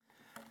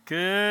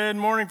Good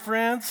morning,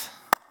 friends.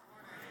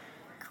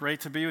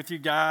 Great to be with you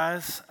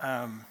guys.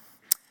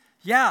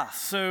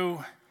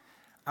 So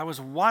I was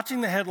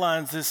watching the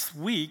headlines this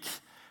week,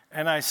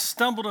 and I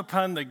stumbled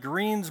upon the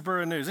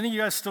Greensboro News. Any of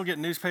you guys still get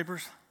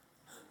newspapers?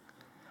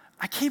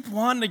 I keep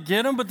wanting to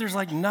get them, but there's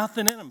like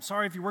nothing in them.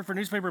 Sorry if you work for a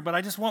newspaper, but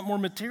I just want more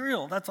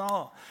material, that's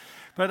all.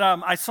 But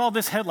I saw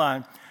this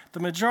headline.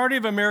 The majority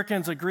of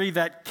Americans agree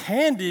that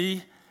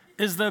candy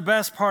is the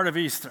best part of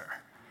Easter.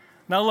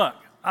 Now look,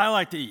 I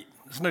like to eat.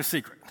 There's no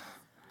secret.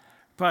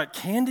 But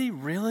candy,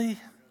 really?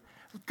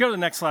 Go to the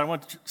next slide. I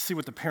want to see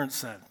what the parents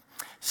said.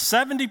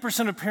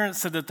 70% of parents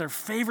said that their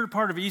favorite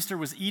part of Easter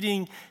was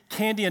eating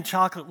candy and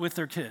chocolate with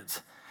their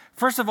kids.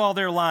 First of all,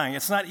 they're lying.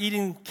 It's not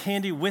eating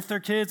candy with their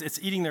kids, it's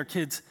eating their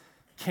kids'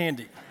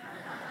 candy.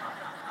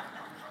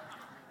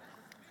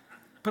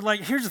 But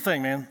here's the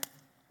thing, man.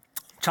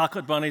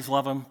 Chocolate bunnies,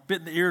 love them.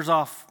 Bit the ears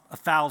off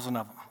 1,000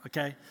 of them,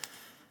 okay?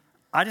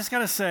 I just got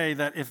to say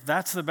that if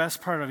that's the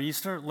best part of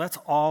Easter, let's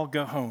all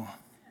go home.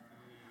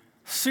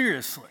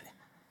 Seriously.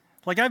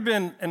 I've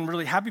been in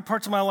really happy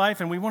parts of my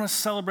life, and we want to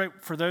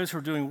celebrate for those who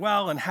are doing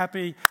well and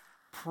happy.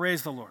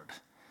 Praise the Lord.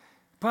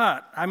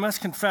 But I must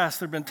confess,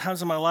 there have been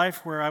times in my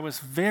life where I was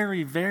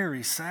very,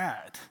 very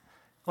sad,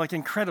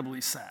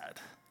 incredibly sad.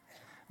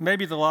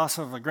 Maybe the loss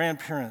of a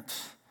grandparent,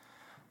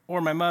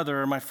 or my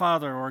mother, or my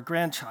father, or a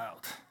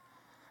grandchild.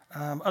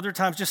 Other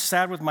times just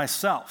sad with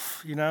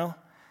myself,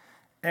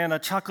 and a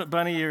chocolate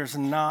bunny ear is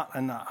not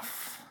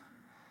enough.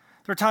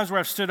 There are times where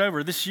I've stood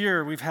over. This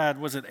year we've had,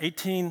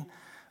 18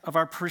 of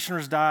our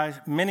parishioners die,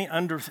 many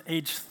under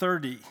age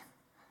 30,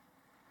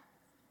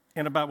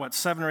 in about,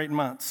 7 or 8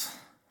 months.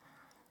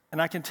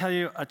 And I can tell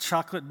you a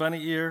chocolate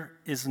bunny ear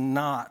is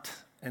not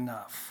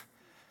enough.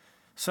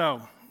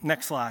 So,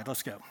 next slide,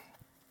 let's go.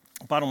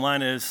 Bottom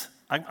line is,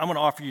 I'm going to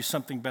offer you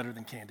something better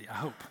than candy, I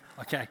hope,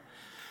 okay?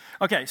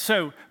 Okay,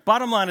 so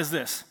bottom line is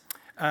this.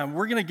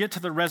 We're going to get to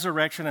the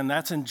resurrection, and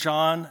that's in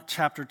John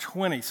chapter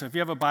 20. So if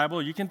you have a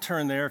Bible, you can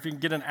turn there. If you can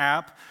get an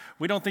app,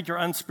 we don't think you're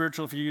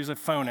unspiritual if you use a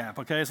phone app,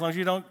 okay? As long as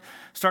you don't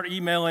start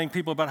emailing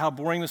people about how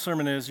boring the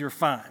sermon is, you're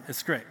fine.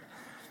 It's great.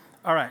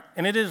 All right,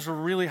 and it is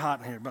really hot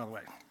in here, by the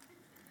way.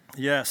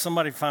 Yeah,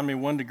 somebody found me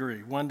 1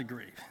 degree.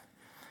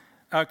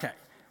 Okay,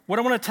 what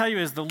I want to tell you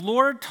is the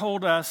Lord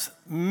told us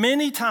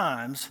many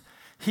times,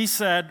 he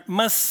said,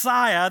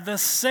 Messiah, the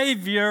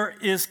Savior,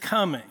 is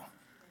coming.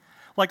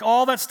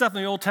 All that stuff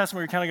in the Old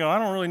Testament, you're kind of going, I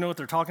don't really know what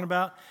they're talking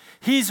about.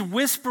 He's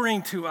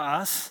whispering to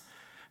us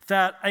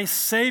that a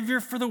Savior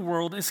for the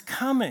world is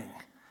coming.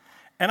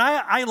 And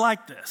I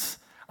like this.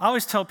 I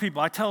always tell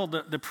people, I tell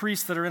the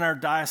priests that are in our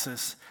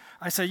diocese,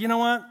 I say, you know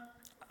what?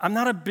 I'm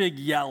not a big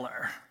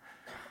yeller.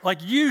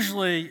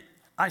 Usually,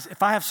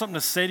 if I have something to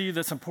say to you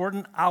that's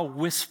important, I'll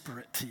whisper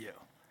it to you.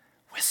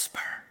 Whisper.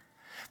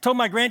 I told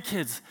my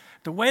grandkids,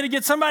 the way to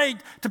get somebody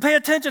to pay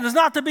attention is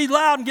not to be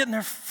loud and get in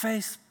their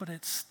face, but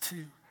it's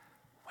to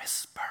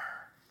whisper.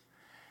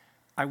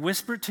 I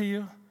whisper it to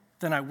you,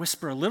 then I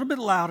whisper a little bit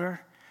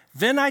louder,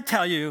 then I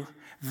tell you,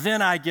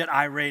 then I get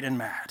irate and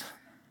mad,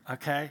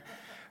 okay?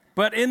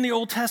 But in the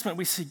Old Testament,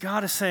 we see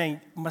God is saying,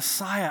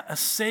 Messiah, a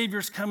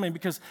Savior's coming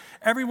because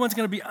everyone's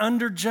going to be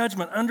under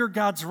judgment, under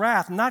God's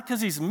wrath, not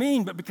because he's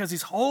mean, but because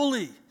he's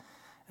holy,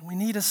 and we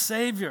need a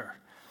Savior.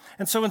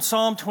 And so in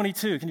Psalm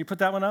 22, can you put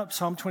that one up?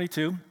 Psalm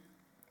 22.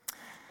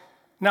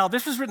 Now,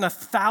 this was written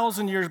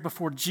 1,000 years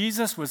before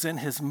Jesus was in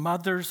his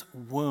mother's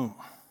womb.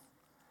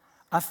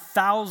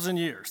 1,000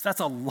 years.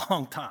 That's a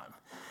long time.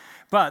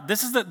 But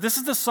this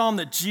is the psalm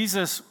that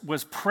Jesus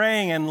was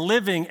praying and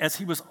living as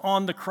he was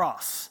on the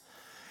cross.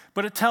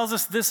 But it tells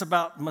us this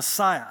about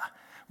Messiah.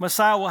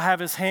 Messiah will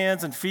have his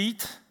hands and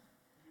feet.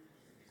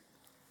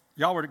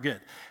 Y'all were good.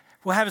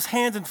 Will have his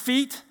hands and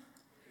feet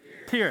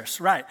pierced.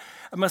 Right.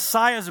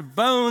 Messiah's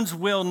bones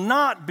will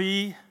not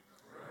be,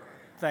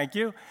 thank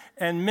you,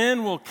 and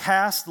men will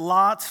cast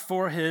lots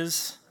for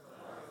his.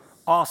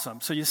 Awesome.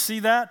 So you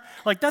see that?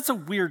 That's a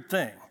weird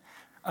thing.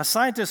 A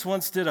scientist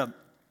once did a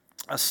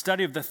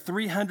study of the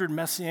 300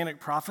 messianic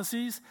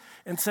prophecies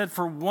and said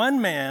for one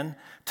man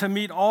to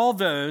meet all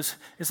those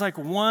is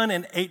 1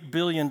 in 8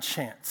 billion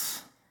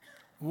chance.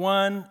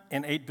 1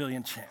 in 8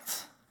 billion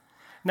chance.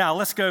 Now,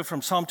 let's go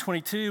from Psalm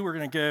 22. We're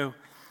going to go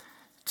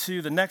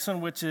to the next one,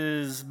 which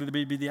is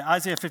the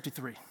Isaiah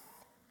 53.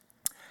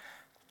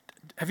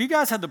 Have you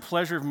guys had the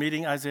pleasure of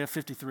meeting Isaiah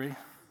 53?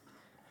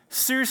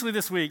 Seriously,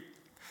 this week,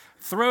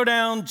 throw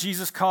down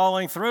Jesus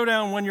Calling, throw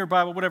down 1 Year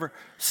Bible, whatever.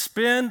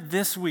 Spend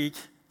this week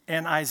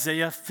in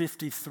Isaiah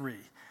 53.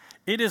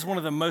 It is one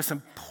of the most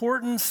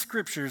important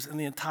scriptures in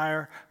the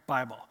entire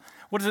Bible.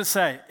 What does it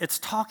say? It's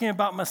talking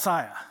about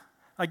Messiah.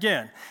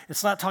 Again,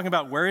 it's not talking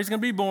about where he's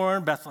going to be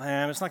born,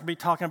 Bethlehem. It's not going to be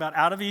talking about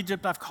out of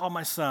Egypt I've called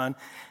my son.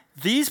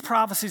 These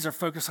prophecies are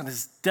focused on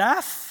his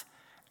death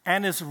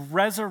and his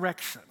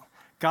resurrection.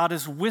 God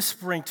is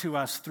whispering to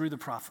us through the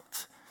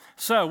prophets.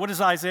 So what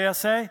does Isaiah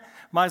say?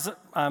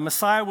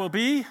 Messiah will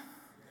be?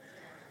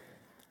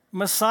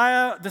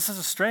 Messiah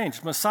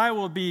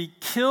will be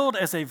killed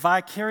as a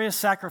vicarious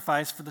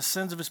sacrifice for the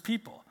sins of his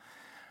people.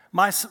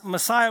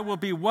 Messiah will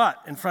be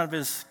what in front of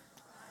his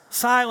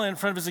silent in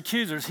front of his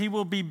accusers. He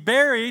will be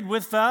buried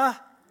with the,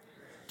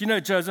 do you know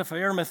Joseph of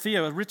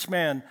Arimathea, a rich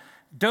man,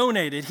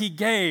 donated, he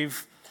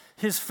gave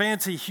his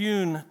fancy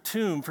hewn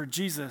tomb for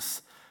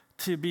Jesus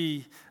to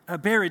be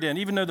buried in,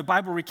 even though the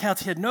Bible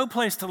recounts he had no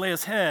place to lay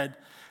his head,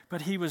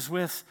 but he was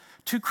with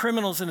two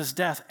criminals in his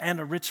death and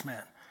a rich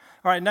man.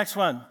 All right, next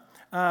one.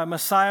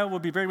 Messiah will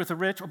be buried with the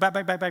rich. Oh,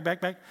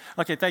 back.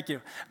 Okay, thank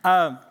you.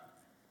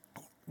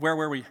 Where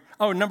were we?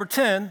 Oh, number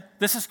 10.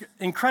 This is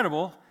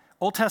incredible.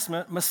 Old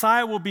Testament.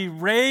 Messiah will be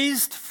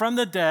raised from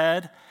the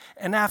dead,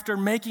 and after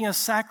making a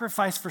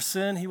sacrifice for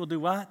sin, he will do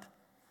what?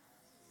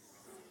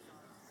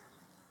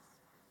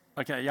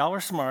 Okay, y'all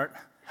are smart.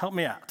 Help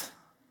me out.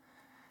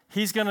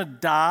 He's going to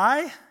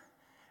die,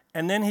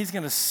 and then he's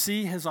going to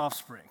see his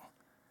offspring.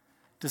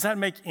 Does that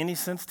make any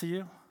sense to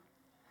you?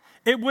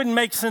 It wouldn't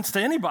make sense to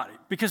anybody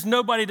because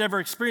nobody had ever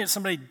experienced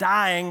somebody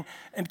dying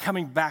and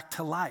coming back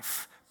to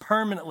life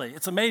permanently.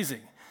 It's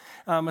amazing.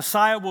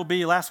 Messiah will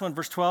be, last one,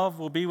 verse 12,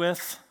 will be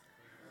with.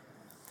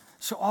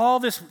 So all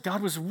this,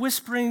 God was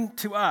whispering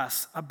to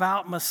us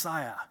about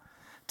Messiah,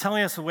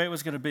 telling us the way it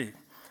was going to be.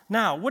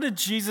 Now, what did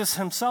Jesus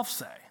himself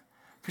say?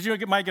 Because you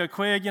might go,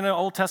 Quigg,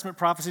 Old Testament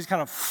prophecies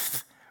kind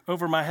of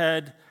over my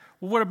head.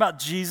 Well, what about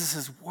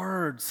Jesus'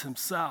 words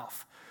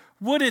himself?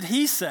 What did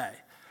he say?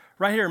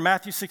 Right here in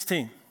Matthew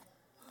 16.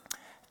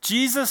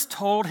 Jesus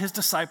told his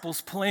disciples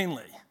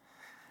plainly,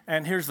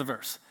 and here's the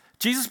verse.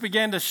 Jesus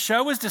began to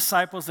show his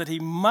disciples that he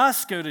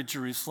must go to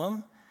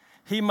Jerusalem,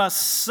 he must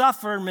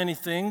suffer many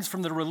things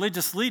from the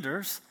religious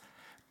leaders,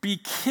 be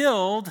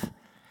killed,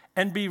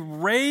 and be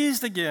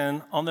raised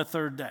again on the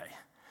third day.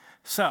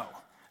 So,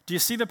 do you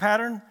see the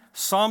pattern?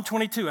 Psalm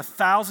 22,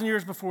 1,000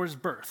 years before his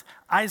birth.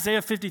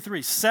 Isaiah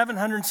 53,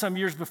 700 and some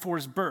years before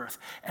his birth.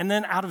 And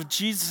then out of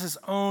Jesus'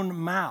 own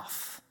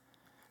mouth,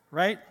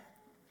 right?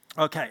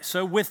 Okay,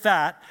 so with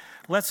that,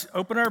 let's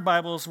open our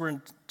Bibles. We're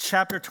in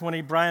chapter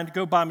 20. Brian,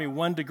 go buy me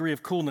 1 degree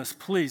of coolness,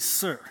 please,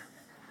 sir.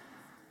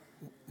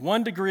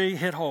 1 degree,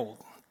 hit hold.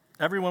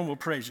 Everyone will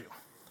praise you.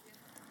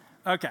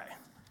 Okay,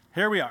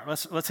 here we are.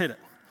 Let's hit it.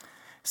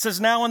 It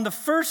says, now on the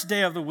first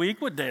day of the week,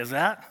 what day is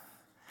that?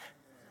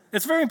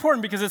 It's very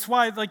important because it's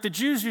why, the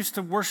Jews used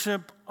to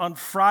worship on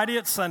Friday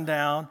at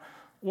sundown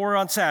or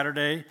on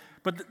Saturday,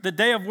 but the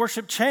day of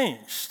worship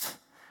changed.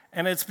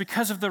 And it's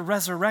because of the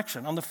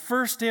resurrection. On the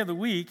first day of the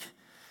week,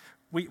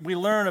 we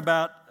learn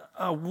about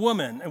a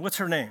woman, and what's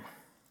her name?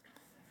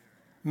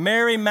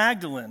 Mary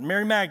Magdalene.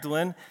 Mary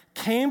Magdalene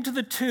came to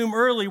the tomb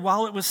early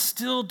while it was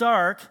still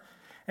dark,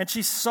 and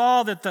she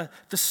saw that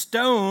the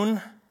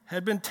stone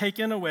had been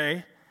taken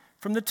away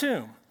from the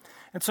tomb.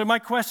 And so my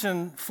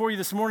question for you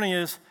this morning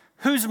is,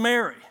 who's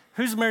Mary?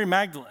 Who's Mary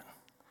Magdalene?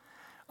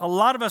 A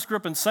lot of us grew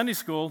up in Sunday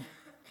school.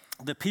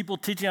 The people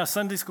teaching us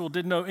Sunday school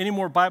didn't know any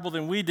more Bible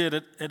than we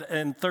did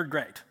in third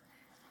grade,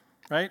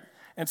 right?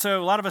 And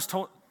so a lot of us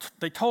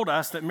told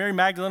us that Mary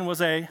Magdalene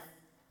was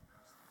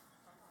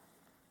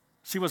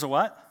she was a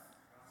what?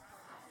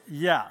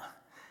 Yeah.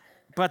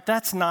 But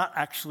that's not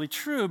actually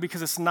true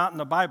because it's not in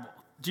the Bible.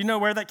 Do you know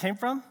where that came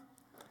from?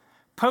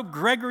 Pope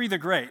Gregory the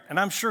Great, and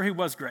I'm sure he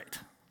was great.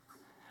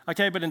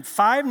 Okay, but in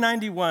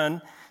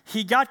 591,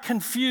 he got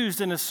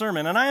confused in his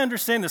sermon, and I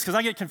understand this because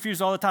I get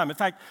confused all the time. In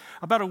fact,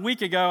 about a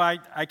week ago,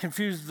 I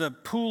confused the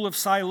pool of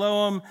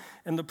Siloam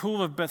and the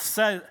pool of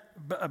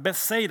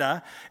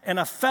Bethsaida, and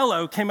a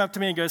fellow came up to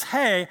me and goes,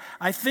 hey,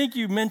 I think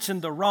you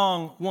mentioned the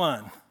wrong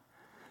one.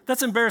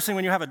 That's embarrassing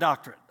when you have a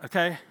doctorate,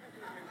 okay?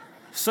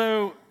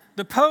 So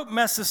the Pope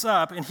messed this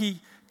up, and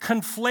he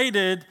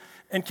conflated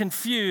and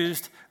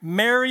confused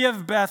Mary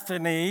of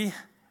Bethany,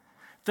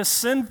 the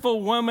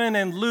sinful woman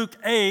in Luke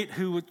 8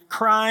 who was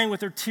crying with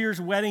her tears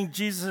wetting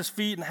Jesus'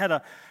 feet and had an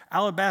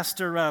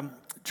alabaster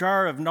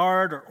jar of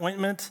nard or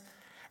ointment.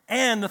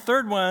 And the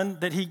third one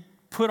that he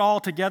put all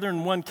together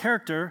in one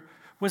character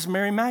was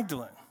Mary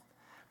Magdalene.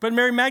 But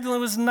Mary Magdalene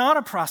was not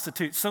a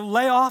prostitute, so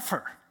lay off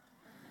her.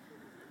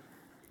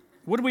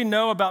 What do we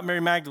know about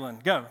Mary Magdalene?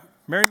 Go.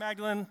 Mary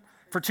Magdalene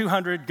for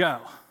 200, go.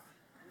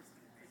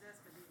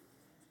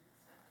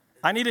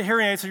 I need a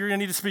hearing aid, so you're going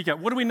to need to speak up.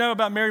 What do we know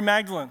about Mary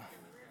Magdalene?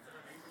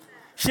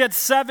 She had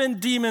 7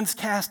 demons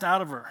cast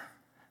out of her.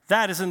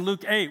 That is in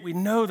Luke 8. We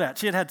know that.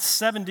 She had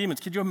 7 demons.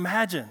 Could you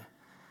imagine?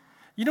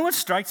 You know what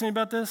strikes me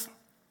about this?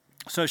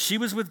 So she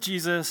was with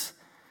Jesus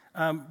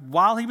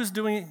while he was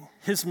doing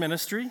his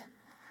ministry.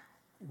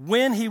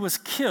 When he was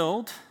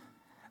killed,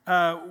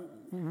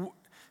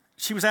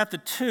 she was at the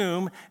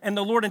tomb, and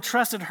the Lord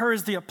entrusted her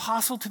as the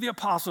apostle to the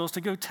apostles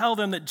to go tell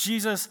them that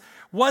Jesus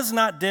was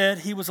not dead.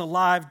 He was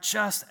alive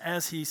just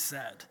as he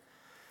said.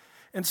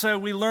 And so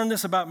we learn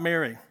this about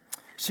Mary.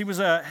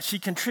 She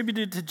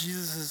contributed to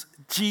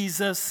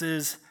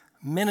Jesus's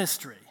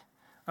ministry.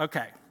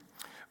 Okay,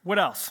 what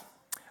else?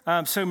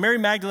 So Mary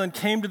Magdalene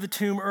came to the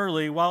tomb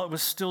early while it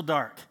was still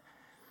dark.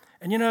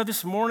 And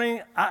this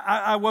morning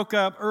I woke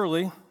up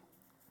early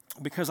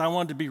because I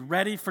wanted to be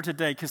ready for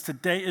today because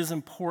today is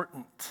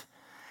important.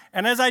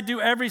 And as I do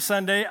every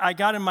Sunday, I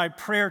got in my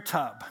prayer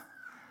tub.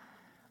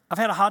 I've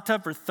had a hot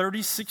tub for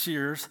 36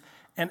 years,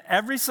 And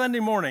every Sunday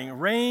morning,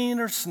 rain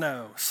or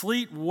snow,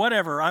 sleet,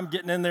 whatever, I'm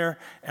getting in there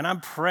and I'm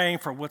praying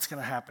for what's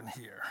going to happen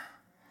here.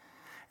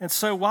 And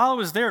so while I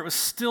was there, it was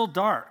still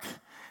dark.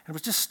 It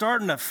was just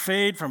starting to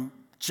fade from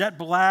jet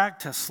black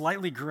to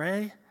slightly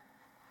gray.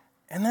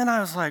 And then I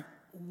was like,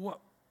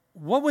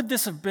 what would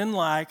this have been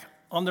like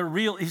on the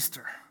real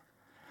Easter?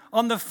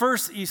 On the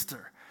first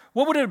Easter?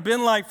 What would it have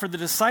been like for the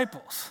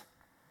disciples?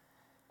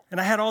 And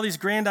I had all these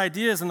grand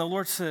ideas, and the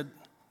Lord said,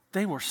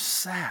 they were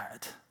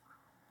sad.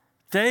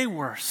 They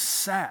were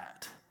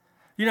sad.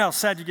 You know how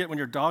sad you get when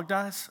your dog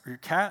dies or your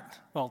cat?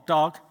 Well,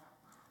 dog.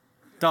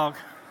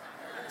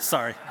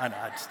 Sorry, I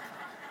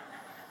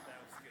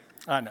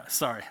know,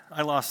 sorry.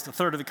 I lost a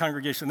third of the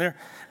congregation there.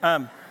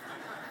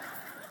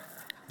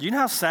 You know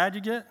how sad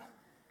you get?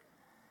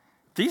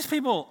 These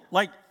people,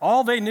 like,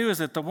 all they knew is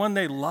that the one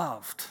they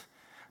loved,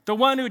 the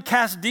one who had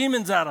cast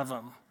demons out of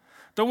them,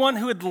 the one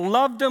who had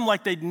loved them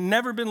like they'd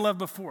never been loved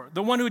before,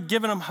 the one who had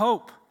given them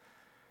hope,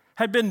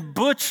 had been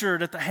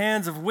butchered at the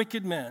hands of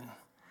wicked men,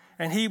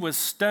 and he was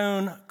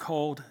stone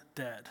cold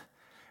dead.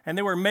 And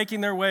they were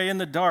making their way in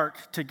the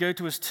dark to go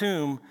to his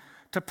tomb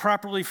to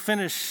properly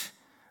finish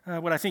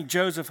what I think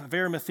Joseph of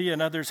Arimathea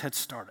and others had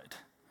started.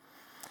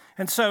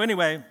 And so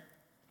anyway,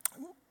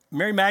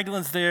 Mary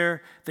Magdalene's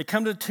there. They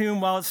come to the tomb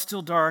while it's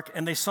still dark,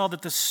 and they saw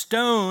that the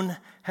stone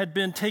had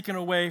been taken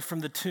away from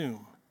the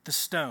tomb, the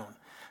stone.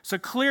 So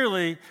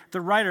clearly,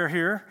 the writer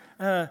here,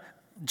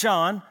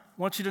 John,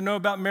 wants you to know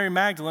about Mary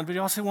Magdalene, but he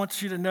also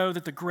wants you to know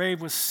that the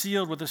grave was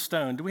sealed with a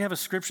stone. Do we have a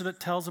scripture that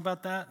tells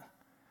about that?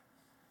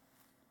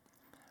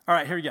 All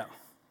right, here we go.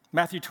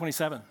 Matthew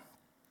 27.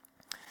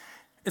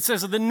 It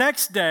says, the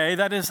next day,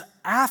 that is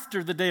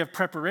after the day of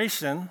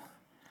preparation,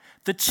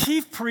 the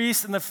chief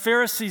priests and the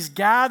Pharisees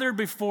gathered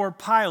before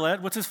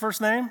Pilate. What's his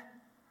first name?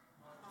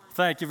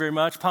 Thank you very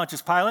much,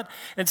 Pontius Pilate.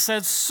 And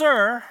said,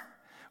 Sir,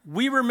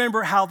 we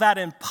remember how that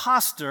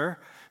impostor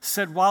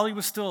said while he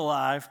was still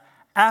alive,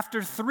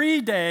 after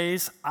 3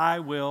 days I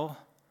will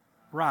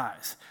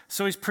rise.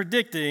 So he's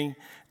predicting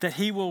that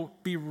he will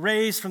be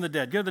raised from the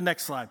dead. Go to the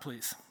next slide,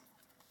 please.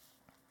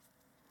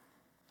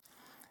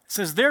 It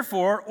says,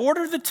 therefore,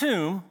 order the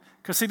tomb,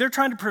 because see, they're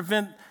trying to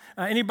prevent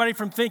anybody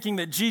from thinking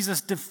that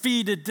Jesus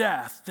defeated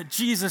death, that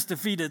Jesus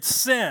defeated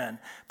sin.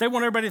 They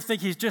want everybody to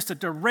think he's just a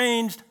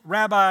deranged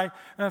rabbi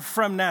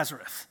from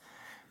Nazareth.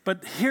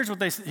 But here's what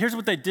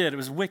they did. It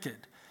was wicked.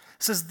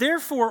 It says,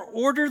 therefore,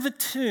 order the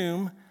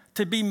tomb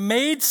to be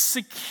made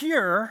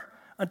secure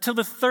until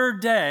the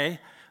third day,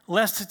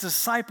 lest his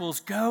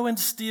disciples go and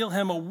steal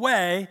him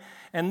away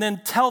and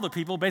then tell the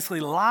people,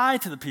 basically lie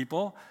to the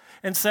people,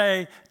 and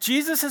say,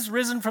 Jesus has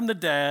risen from the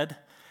dead.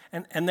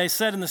 And they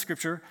said in the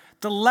scripture,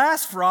 the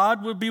last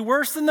fraud will be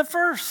worse than the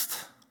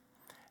first.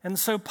 And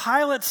so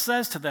Pilate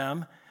says to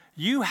them,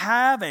 you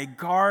have a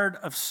guard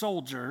of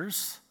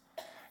soldiers.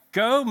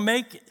 Go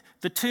make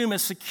the tomb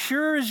as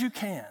secure as you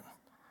can.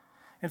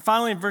 And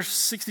finally, in verse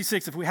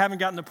 66, if we haven't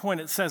gotten the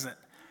point, it says it.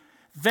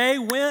 They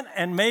went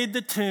and made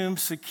the tomb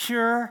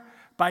secure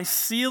by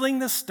sealing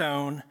the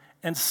stone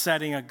and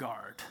setting a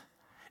guard.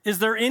 Is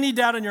there any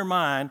doubt in your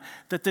mind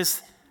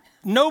that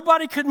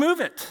nobody could move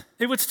it?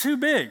 It was too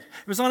big.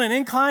 It was on an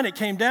incline. It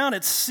came down.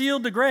 It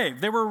sealed the grave.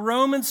 They were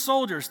Roman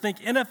soldiers, think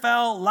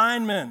NFL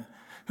linemen,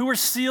 who were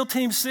SEAL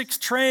Team 6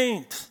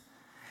 trained.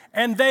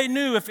 And they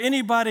knew if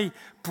anybody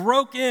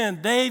broke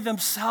in, they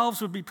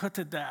themselves would be put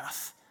to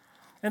death.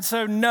 And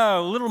so,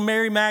 no, little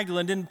Mary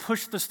Magdalene didn't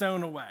push the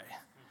stone away.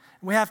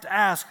 We have to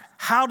ask,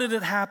 how did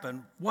it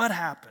happen? What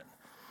happened?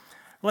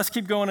 Let's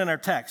keep going in our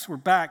text. We're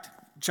back,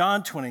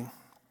 John 20.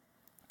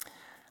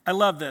 I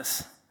love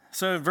this.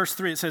 So in verse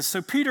 3, it says,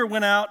 so Peter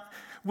went out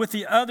with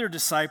the other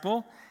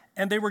disciple,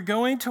 and they were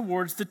going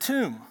towards the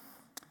tomb.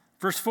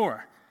 Verse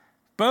 4,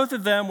 both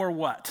of them were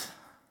what?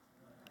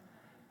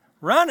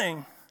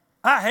 Running.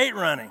 I hate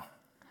running.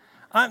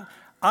 I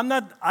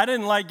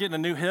didn't like getting a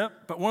new hip,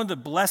 but one of the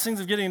blessings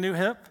of getting a new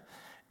hip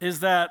is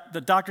that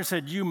the doctor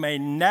said, you may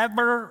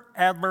never,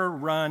 ever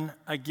run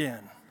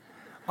again.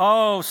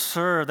 Oh,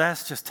 sir,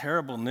 that's just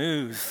terrible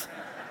news.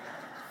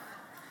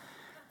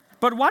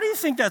 But why do you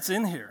think that's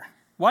in here?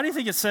 Why do you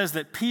think it says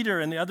that Peter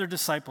and the other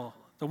disciple,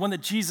 the one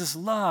that Jesus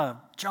loved,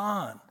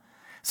 John,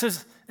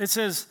 it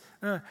says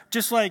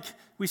just like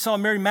we saw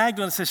Mary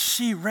Magdalene, it says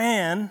she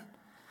ran.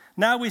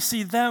 Now we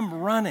see them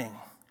running.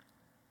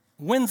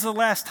 When's the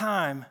last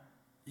time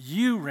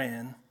you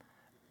ran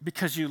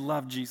because you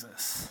love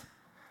Jesus?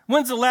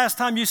 When's the last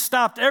time you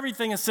stopped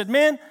everything and said,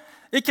 man,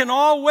 it can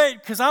all wait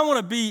because I want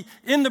to be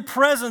in the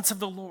presence of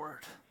the Lord.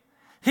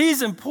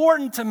 He's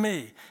important to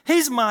me.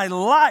 He's my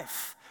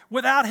life.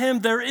 Without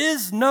him, there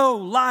is no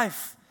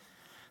life.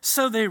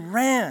 So they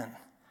ran.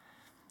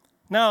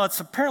 Now, it's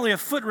apparently a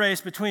foot race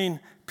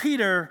between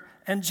Peter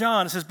and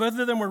John. It says both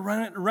of them were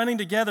running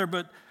together,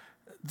 but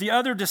the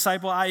other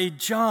disciple, i.e.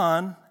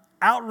 John,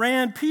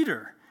 outran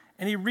Peter,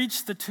 and he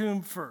reached the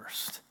tomb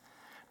first.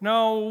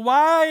 Now,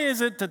 why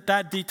is it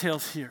that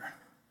detail's here?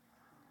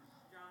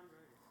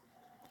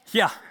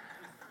 Yeah,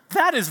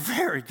 that is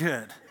very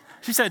good.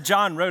 She said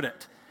John wrote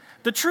it.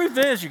 The truth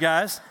is, you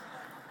guys,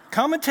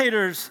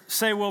 Commentators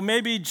say, well,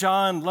 maybe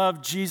John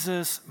loved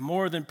Jesus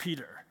more than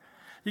Peter.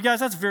 You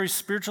guys, that's very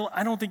spiritual.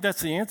 I don't think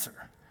that's the answer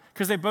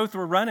because they both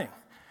were running.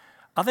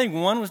 I think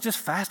one was just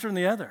faster than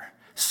the other.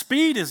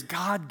 Speed is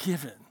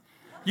God-given.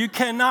 You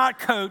cannot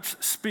coach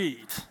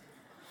speed.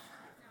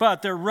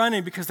 But they're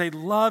running because they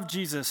loved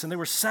Jesus and they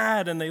were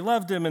sad and they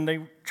loved him and they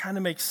were trying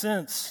to make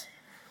sense.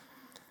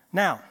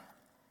 Now,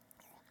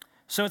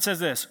 so it says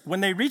this.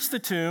 When they reached the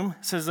tomb,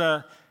 it says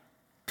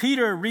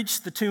Peter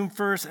reached the tomb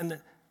first and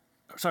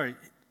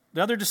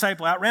the other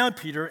disciple outran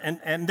Peter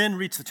and then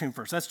reached the tomb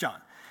first. That's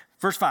John.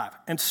 Verse 5.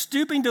 And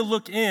stooping to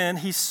look in,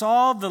 he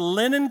saw the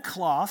linen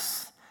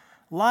cloths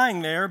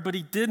lying there, but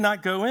he did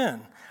not go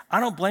in. I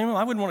don't blame him.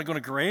 I wouldn't want to go to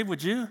a grave,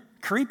 would you?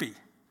 Creepy.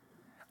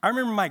 I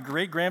remember my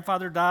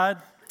great-grandfather died.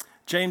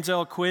 James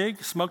L.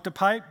 Quigg smoked a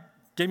pipe,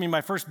 gave me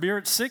my first beer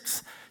at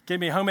 6, gave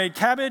me homemade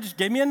cabbage,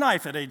 gave me a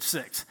knife at age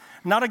 6.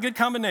 Not a good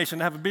combination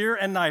to have a beer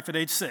and knife at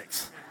age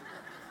 6.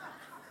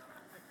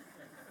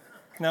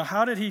 Now,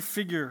 how did he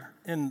figure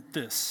in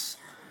this?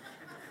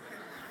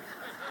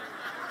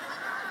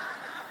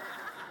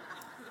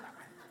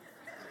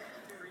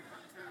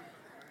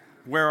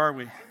 Where are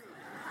we?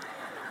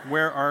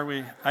 Where are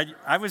we?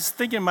 I was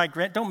thinking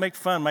don't make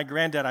fun, my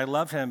granddad, I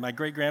love him. My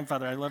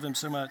great-grandfather, I love him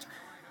so much.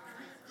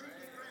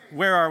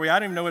 Where are we? I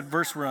don't even know what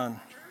verse we're on.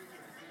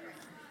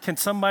 Can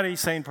somebody,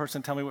 sane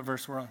person, tell me what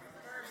verse we're on?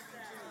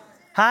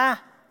 Huh?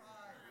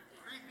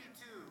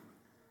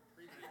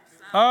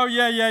 Oh,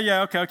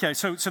 yeah. Okay.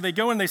 So they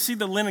go in, they see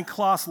the linen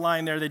cloths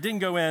lying there. They didn't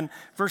go in.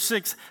 Verse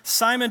 6,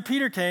 Simon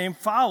Peter came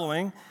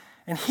following,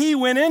 and he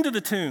went into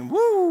the tomb.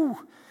 Woo!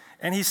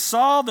 And he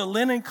saw the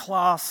linen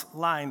cloths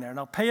lying there.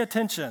 Now pay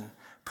attention.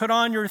 Put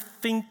on your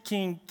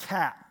thinking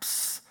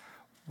caps.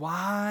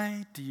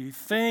 Why do you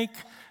think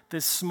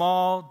this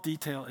small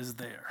detail is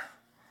there?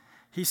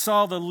 He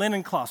saw the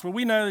linen cloths. Well,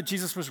 we know that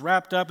Jesus was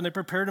wrapped up and they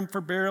prepared him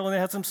for burial and they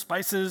had some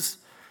spices,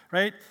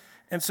 right?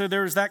 And so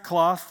there was that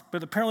cloth,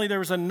 but apparently there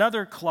was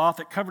another cloth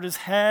that covered his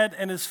head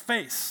and his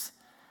face.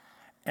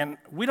 And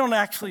we don't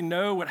actually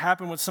know what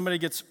happened when somebody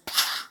gets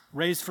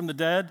raised from the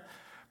dead,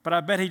 but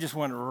I bet he just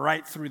went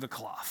right through the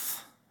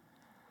cloth.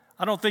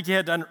 I don't think he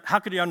had to, how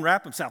could he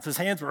unwrap himself? His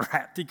hands were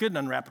wrapped. He couldn't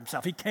unwrap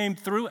himself. He came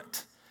through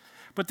it.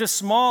 But this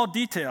small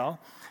detail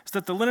is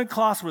that the linen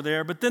cloths were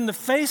there, but then the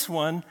face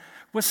one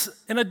was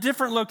in a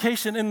different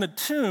location in the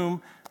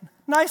tomb,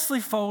 nicely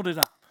folded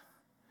up.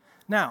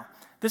 Now,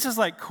 this is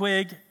like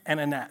Quigg and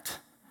Annette.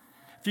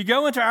 If you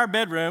go into our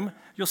bedroom,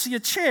 you'll see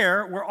a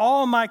chair where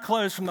all my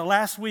clothes from the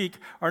last week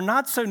are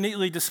not so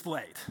neatly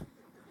displayed.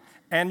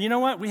 And you know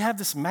what? We have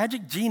this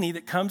magic genie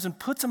that comes and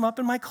puts them up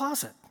in my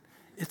closet.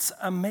 It's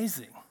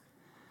amazing.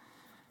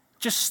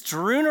 Just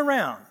strewn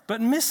around.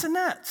 But Miss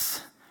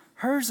Annette's,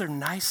 hers are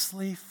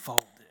nicely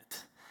folded.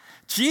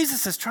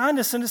 Jesus is trying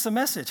to send us a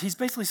message. He's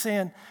basically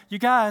saying, you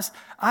guys,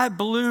 I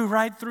blew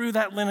right through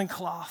that linen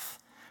cloth.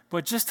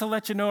 But just to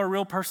let you know a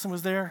real person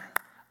was there,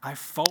 I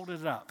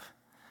folded it up.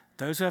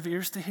 Those who have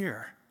ears to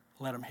hear,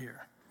 let them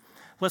hear.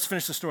 Let's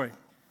finish the story.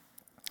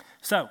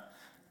 So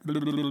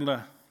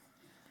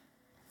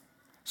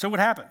what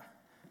happened?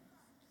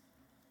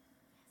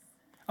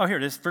 Oh, here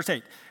it is, verse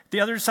 8. The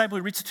other disciple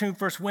who reached the tomb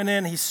first went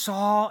in. He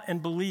saw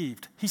and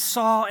believed. He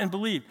saw and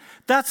believed.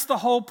 That's the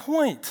whole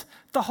point.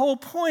 The whole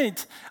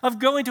point of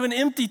going to an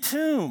empty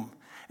tomb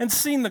and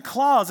seeing the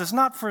cloths is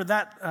not for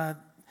that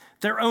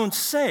their own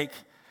sake,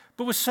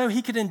 but was so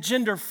he could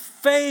engender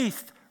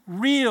faith,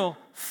 real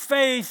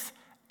faith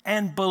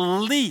and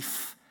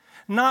belief.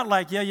 Not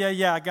like,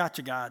 yeah, I got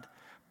you, God.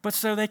 But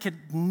so they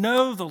could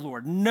know the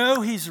Lord,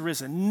 know he's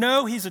risen,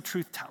 know he's a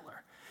truth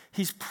teller.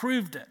 He's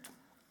proved it.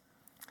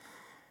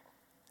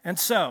 And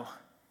so,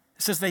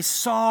 it says they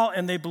saw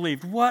and they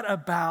believed. What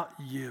about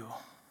you?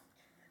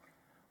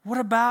 What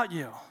about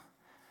you?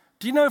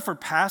 Do you know for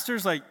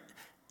pastors, like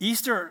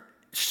Easter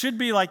should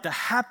be like the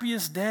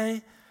happiest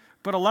day,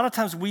 but a lot of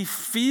times we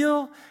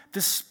feel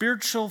this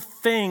spiritual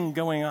thing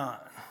going on.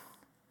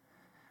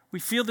 We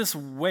feel this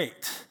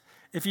weight.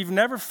 If you've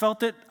never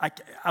felt it, I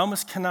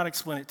almost cannot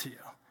explain it to you.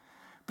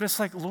 But it's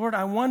like, Lord,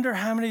 I wonder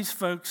how many of these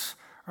folks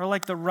are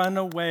like the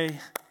runaway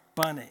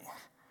bunny.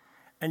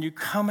 And you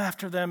come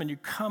after them and you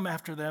come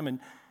after them, and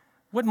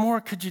what more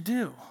could you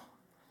do?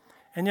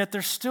 And yet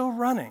they're still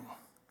running.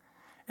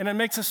 And it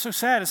makes us so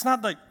sad. It's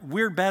not like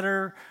we're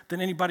better than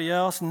anybody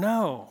else.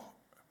 No,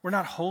 we're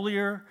not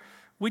holier.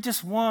 We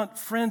just want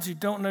friends who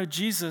don't know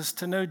Jesus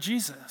to know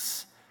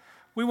Jesus.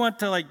 We want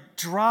to like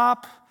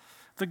drop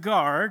the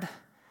guard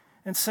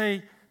and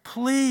say,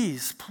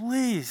 please,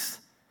 please,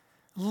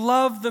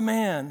 love the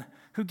man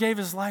who gave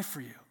his life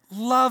for you.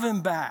 Love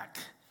him back.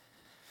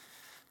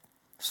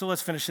 So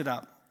let's finish it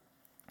up.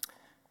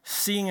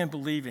 Seeing and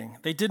believing.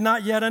 They did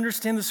not yet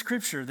understand the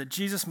scripture that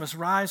Jesus must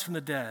rise from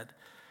the dead.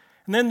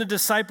 And then the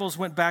disciples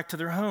went back to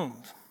their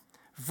homes.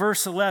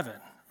 Verse 11,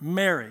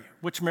 Mary.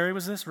 Which Mary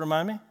was this?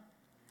 Remind me.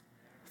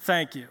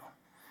 Thank you.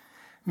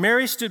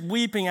 Mary stood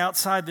weeping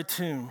outside the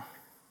tomb.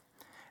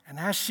 And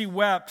as she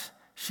wept,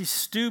 she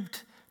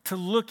stooped to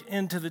look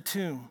into the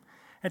tomb.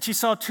 And she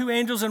saw two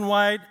angels in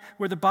white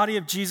where the body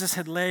of Jesus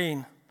had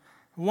lain.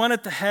 one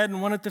at the head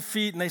and one at the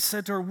feet. And they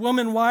said to her,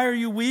 "Woman, why are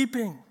you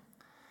weeping?"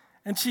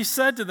 And she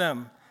said to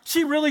them,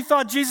 she really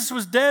thought Jesus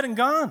was dead and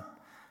gone.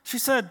 She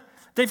said,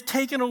 "They've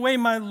taken away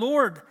my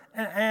Lord,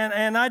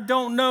 and I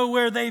don't know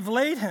where they've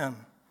laid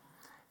him."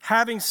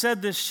 Having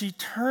said this, she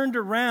turned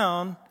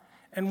around,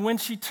 and when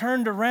she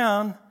turned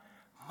around,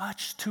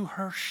 much to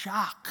her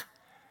shock,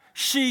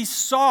 she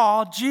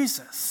saw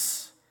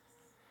Jesus.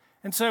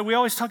 And so we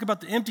always talk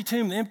about the empty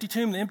tomb, the empty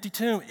tomb, the empty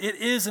tomb. It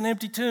is an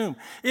empty tomb.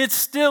 It's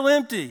still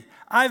empty.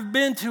 I've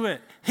been to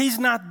it. He's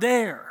not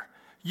there.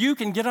 You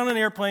can get on an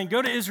airplane,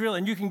 go to Israel,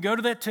 and you can go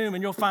to that tomb,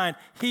 and you'll find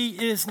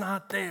he is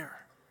not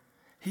there.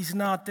 He's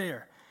not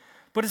there.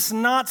 But it's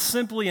not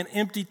simply an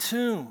empty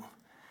tomb.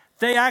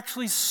 They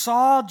actually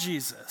saw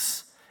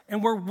Jesus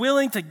and were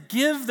willing to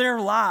give their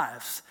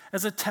lives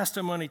as a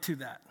testimony to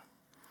that.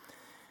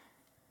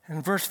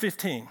 In verse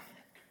 15,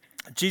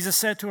 Jesus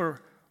said to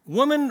her,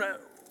 "Woman,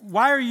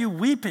 why are you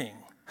weeping?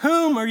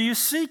 Whom are you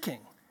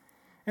seeking?"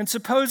 And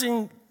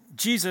supposing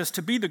Jesus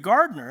to be the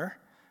gardener,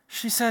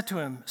 she said to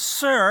him,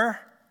 "Sir,"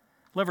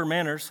 love her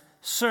manners,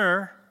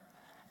 "Sir,"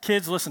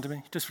 kids, listen to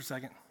me just for a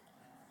second.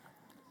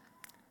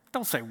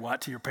 Don't say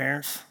what to your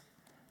parents.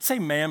 Say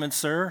ma'am and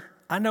sir.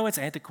 I know it's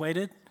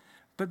antiquated,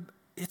 but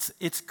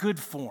it's good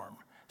form.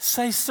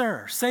 Say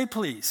sir, say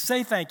please,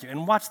 say thank you,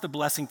 and watch the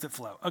blessings that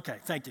flow. Okay,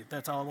 thank you.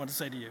 That's all I want to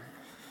say to you.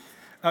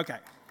 Okay,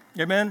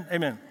 amen,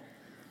 amen.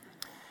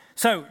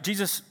 So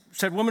Jesus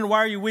said, "Woman, why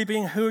are you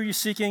weeping? Who are you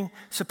seeking?"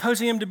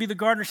 Supposing him to be the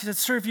gardener, she said,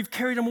 "Sir, if you've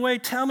carried him away,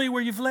 tell me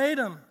where you've laid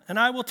him, and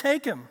I will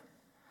take him."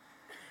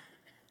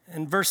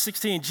 In verse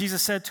 16,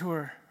 Jesus said to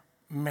her,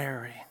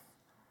 "Mary."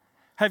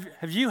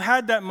 Have you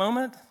had that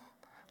moment?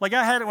 Like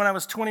I had it when I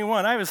was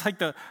 21. I was like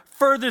the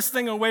furthest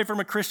thing away from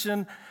a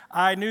Christian.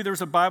 I knew there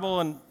was a Bible,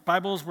 and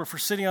Bibles were for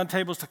sitting on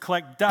tables to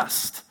collect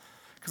dust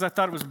because I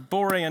thought it was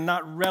boring and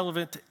not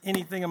relevant to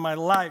anything in my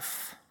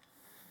life.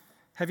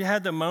 Have you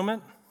had the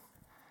moment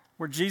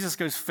where Jesus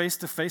goes face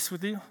to face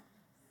with you?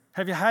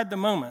 Have you had the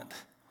moment?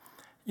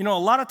 You know, a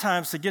lot of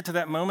times to get to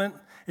that moment,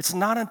 it's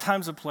not in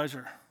times of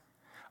pleasure.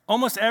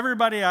 Almost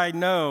everybody I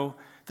know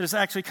that has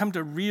actually come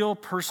to real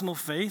personal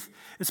faith,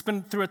 it's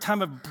been through a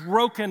time of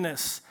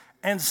brokenness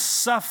and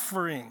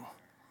suffering.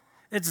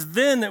 It's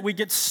then that we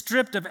get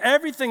stripped of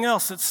everything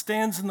else that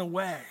stands in the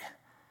way.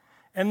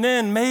 And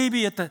then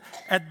maybe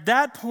at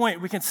that point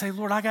we can say,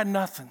 "Lord, I got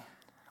nothing,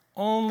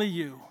 only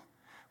you.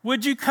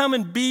 Would you come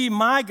and be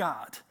my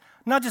God?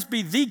 Not just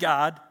be the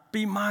God,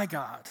 be my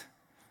God."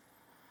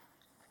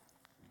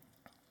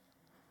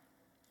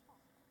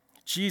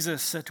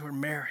 Jesus said to her,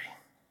 "Mary."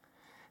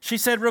 She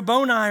said,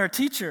 "Rabboni," our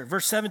teacher.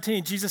 Verse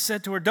 17, Jesus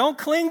said to her, "Don't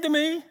cling to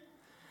me,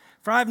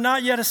 for I have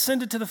not yet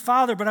ascended to the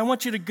Father, but I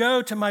want you to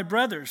go to my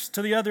brothers,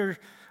 to the other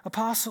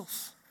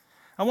apostles.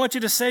 I want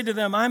you to say to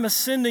them, I'm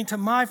ascending to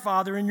my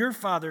Father and your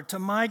Father, to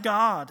my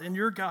God and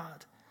your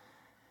God."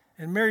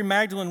 And Mary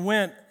Magdalene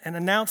went and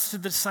announced to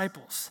the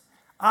disciples,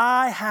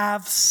 "I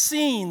have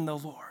seen the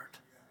Lord.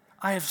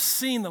 I have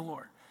seen the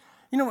Lord."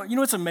 You know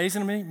what's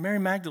amazing to me? Mary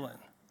Magdalene,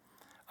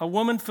 a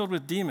woman filled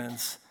with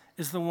demons,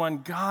 is the one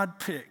God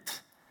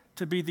picked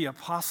to be the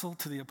apostle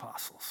to the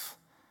apostles.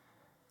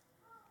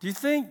 Do you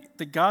think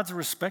that God's a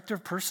respecter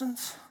of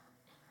persons?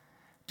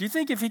 Do you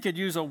think if he could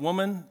use a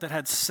woman that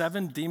had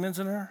 7 demons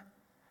in her,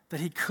 that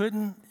he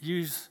couldn't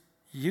use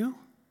you?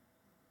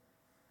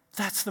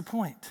 That's the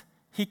point.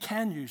 He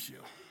can use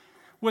you.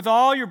 With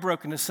all your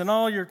brokenness and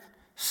all your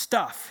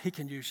stuff, he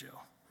can use you.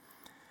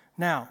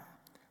 Now,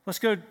 let's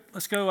go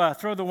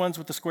throw the ones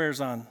with the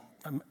squares on.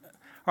 All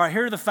right,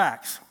 here are the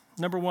facts.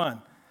 Number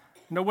 1,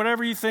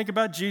 whatever you think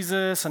about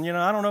Jesus, and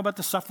I don't know about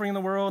the suffering in the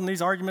world and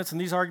these arguments,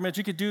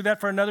 you could do that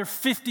for another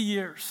 50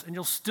 years and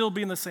you'll still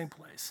be in the same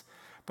place.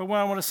 But what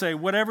I want to say,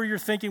 whatever you're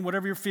thinking,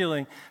 whatever you're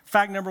feeling,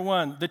 fact number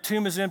 1, the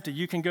tomb is empty.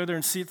 You can go there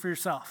and see it for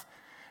yourself.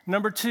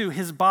 Number 2,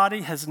 his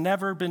body has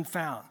never been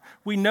found.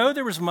 We know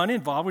there was money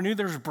involved. We knew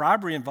there was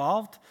bribery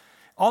involved.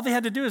 All they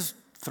had to do is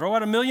throw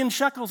out 1,000,000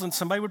 shekels and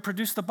somebody would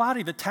produce the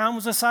body. The town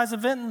was the size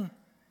of Vinton.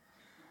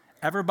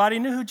 Everybody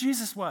knew who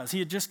Jesus was. He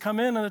had just come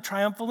in on a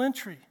triumphal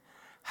entry.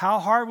 How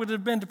hard would it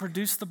have been to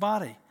produce the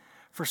body?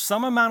 For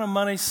some amount of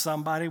money,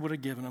 somebody would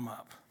have given him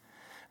up.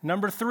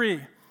 Number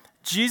 3,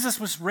 Jesus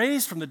was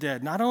raised from the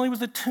dead. Not only was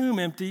the tomb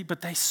empty,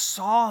 but they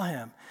saw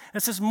him.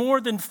 It says more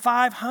than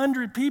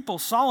 500 people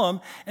saw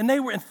him, and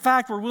they were, in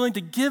fact, were willing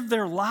to give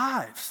their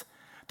lives.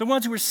 The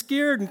ones who were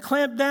scared and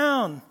clamped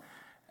down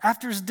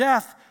after his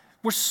death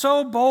were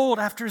so bold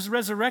after his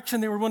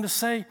resurrection, they were willing to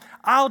say,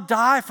 "I'll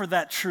die for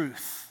that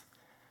truth."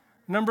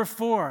 Number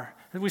 4,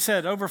 as we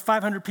said, over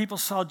 500 people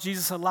saw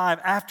Jesus alive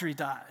after he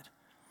died.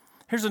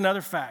 Here's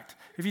another fact.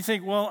 If you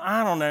think, well,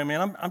 I don't know,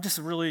 man,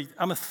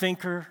 I'm a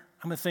thinker.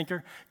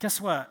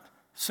 Guess what?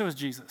 So is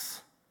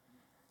Jesus.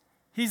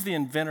 He's the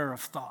inventor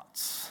of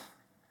thoughts.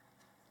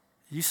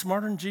 Are you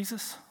smarter than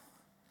Jesus?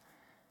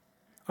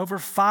 Over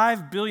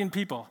 5 billion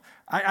people.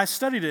 I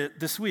studied it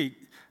this week.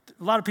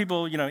 A lot of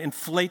people,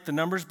 inflate the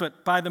numbers,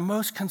 but by the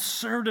most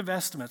conservative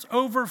estimates,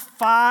 over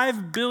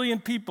 5 billion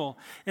people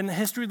in the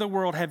history of the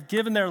world have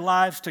given their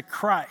lives to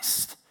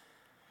Christ.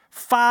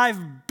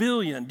 $5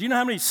 billion. Do you know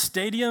how many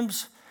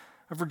stadiums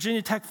of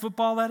Virginia Tech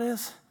football that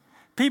is?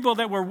 People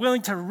that were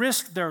willing to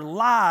risk their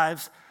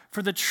lives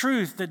for the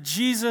truth that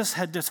Jesus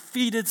had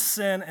defeated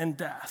sin and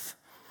death.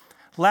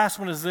 Last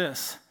one is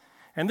this,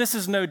 and this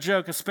is no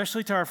joke,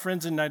 especially to our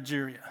friends in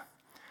Nigeria.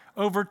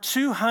 Over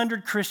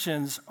 200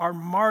 Christians are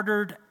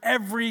martyred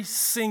every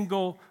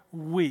single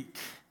week.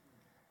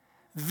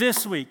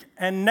 This week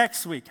and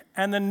next week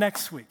and the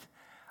next week.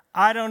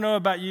 I don't know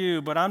about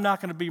you, but I'm not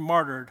going to be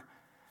martyred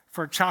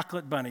for a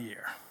chocolate bunny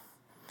ear.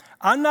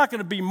 I'm not going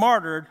to be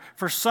martyred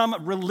for some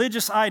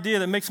religious idea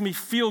that makes me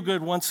feel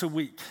good once a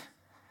week.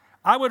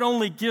 I would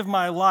only give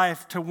my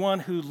life to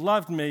one who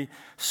loved me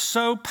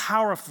so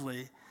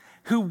powerfully,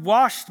 who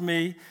washed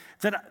me,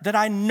 that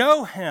I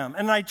know him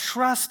and I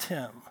trust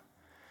him.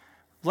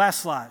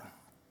 Last slide.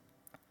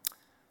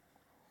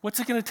 What's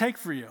it going to take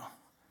for you?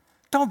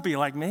 Don't be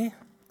like me.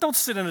 Don't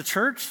sit in a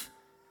church.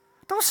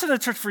 Don't sit in a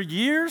church for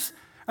years.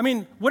 I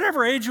mean,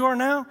 whatever age you are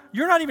now,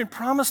 you're not even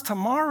promised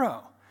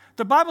tomorrow.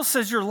 The Bible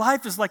says your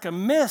life is like a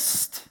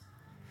mist.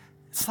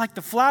 It's like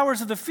the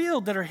flowers of the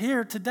field that are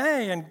here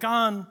today and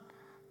gone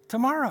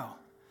tomorrow.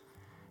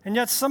 And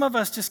yet some of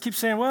us just keep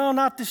saying, well,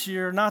 not this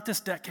year, not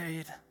this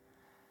decade.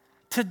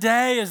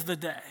 Today is the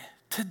day.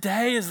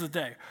 Today is the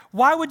day.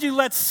 Why would you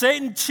let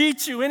Satan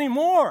cheat you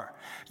anymore?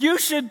 You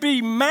should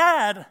be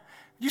mad.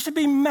 You should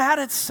be mad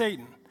at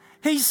Satan.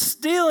 He's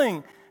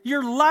stealing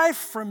your life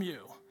from you.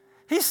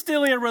 He's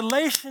stealing a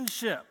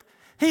relationship.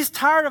 He's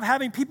tired of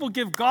having people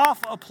give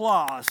golf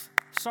applause.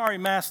 Sorry,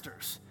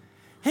 masters.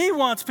 He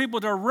wants people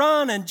to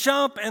run and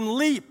jump and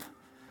leap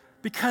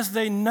because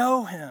they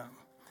know him.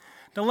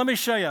 Now, let me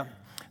show you.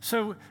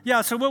 So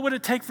what would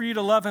it take for you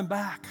to love him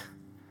back?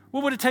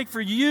 What would it take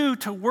for you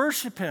to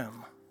worship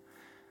him?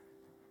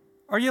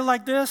 Are you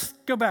like this?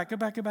 Go back. The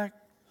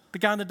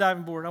guy on the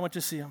diving board, I want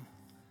you to see him.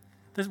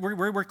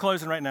 We're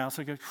closing right now,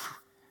 so go.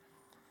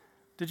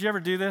 Did you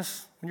ever do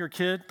this when you were a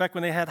kid, back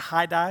when they had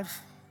high dives?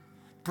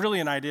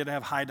 Brilliant idea to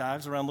have high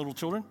dives around little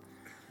children.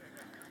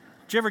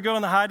 Did you ever go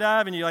in the high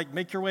dive and you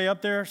make your way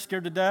up there,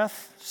 scared to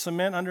death,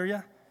 cement under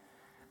you?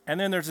 And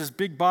then there's this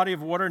big body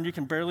of water and you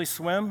can barely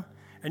swim.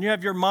 And you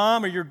have your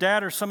mom or your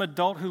dad or some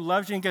adult who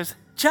loves you and goes,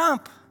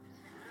 jump.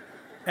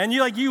 And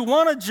you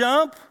want to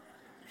jump.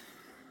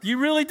 You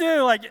really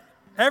do.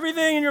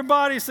 Everything in your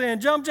body is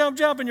saying, jump, jump,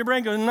 jump. And your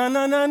brain goes,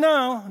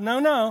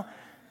 no.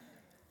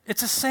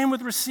 It's the same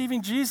with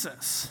receiving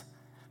Jesus.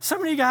 So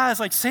many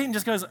guys, Satan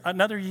just goes,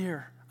 another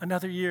year.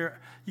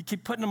 You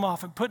keep putting them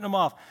off.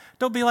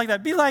 Don't be like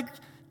that. Be like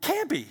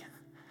Campy.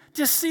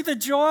 Just see the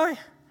joy.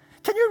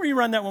 Can you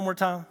rerun that one more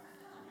time?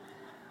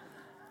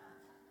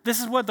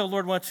 This is what the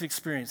Lord wants you to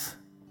experience.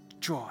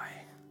 Joy.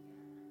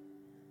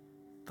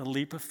 The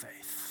leap of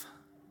faith.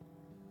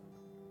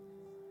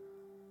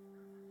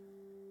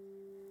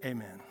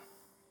 Amen.